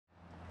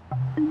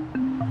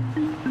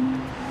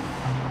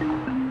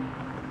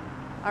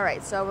All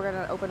right, so we're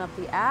gonna open up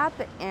the app,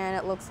 and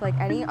it looks like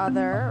any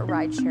other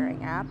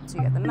ride-sharing app. So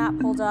you have the map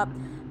pulled up,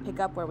 pick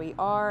up where we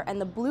are,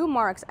 and the blue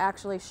marks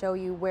actually show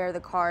you where the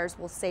cars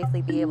will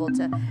safely be able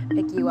to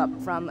pick you up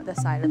from the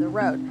side of the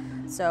road.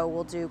 So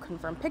we'll do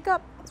confirm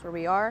pickup, that's where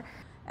we are,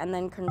 and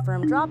then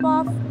confirm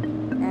drop-off,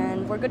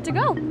 and we're good to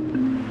go.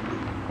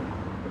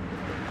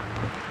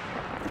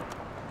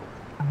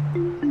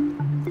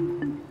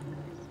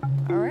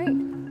 All right,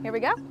 here we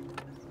go.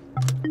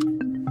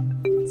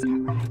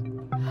 Start ride.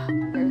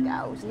 There we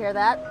go. Did you hear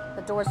that?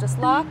 The door's just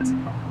locked,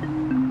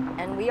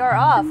 and we are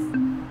off.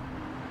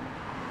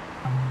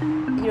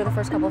 You know, the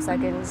first couple of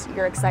seconds,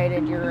 you're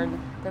excited. You're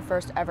in the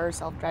first ever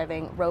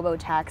self-driving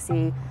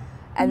robo-taxi.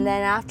 And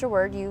then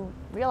afterward, you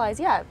realize,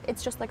 yeah,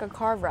 it's just like a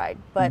car ride.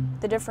 But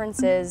the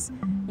difference is,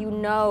 you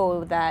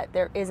know that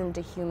there isn't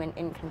a human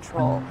in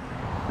control.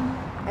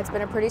 It's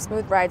been a pretty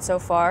smooth ride so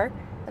far.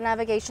 The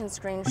navigation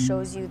screen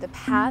shows you the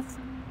path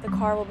the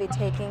car will be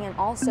taking, and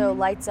also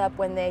lights up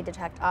when they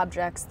detect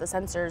objects. The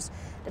sensors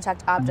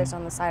detect objects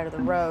on the side of the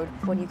road.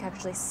 When you can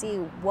actually see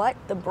what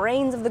the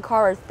brains of the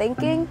car are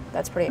thinking,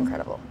 that's pretty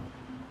incredible.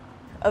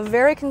 A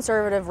very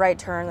conservative right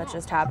turn that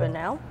just happened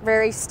now.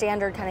 Very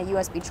standard kind of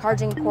USB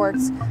charging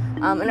ports.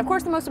 And of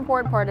course the most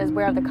important part is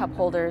where are the cup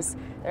holders.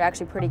 They're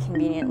actually pretty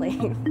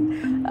conveniently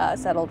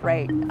settled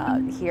right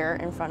here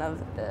in front of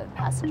the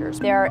passengers.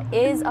 There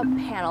is a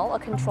panel, a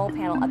control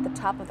panel at the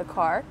top of the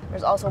car.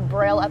 There's also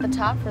Braille at the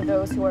top for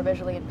those who are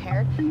visually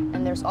impaired.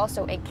 And there's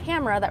also a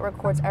camera that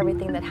records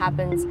everything that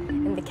happens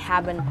in the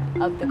cabin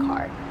of the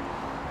car.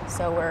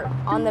 So we're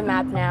on the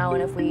map now,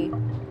 and if we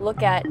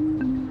look at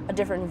a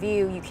different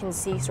view, you can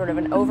see sort of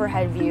an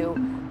overhead view.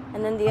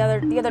 And then the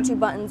other two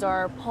buttons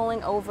are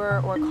pulling over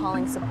or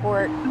calling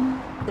support.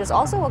 There's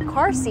also a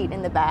car seat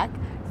in the back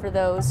for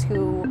those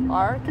who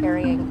are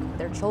carrying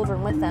their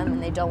children with them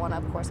and they don't want to,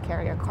 of course,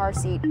 carry a car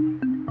seat.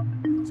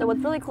 So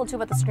what's really cool too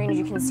about the screen is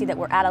you can see that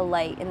we're at a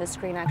light, and the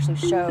screen actually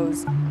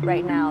shows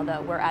right now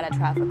that we're at a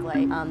traffic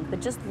light. But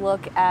just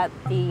look at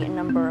the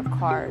number of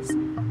cars.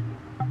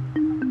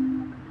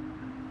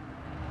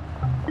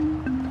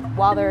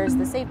 While there's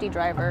the safety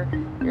driver,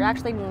 you're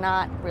actually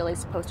not really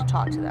supposed to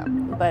talk to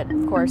them. But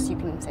of course you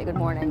can say good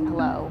morning,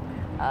 hello,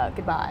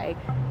 goodbye,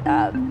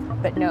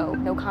 but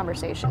no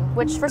conversation.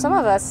 Which for some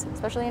of us,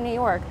 especially in New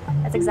York,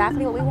 that's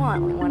exactly what we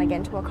want when we want to get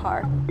into a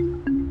car.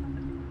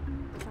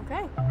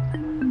 Okay.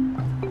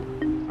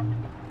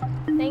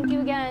 Thank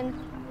you again.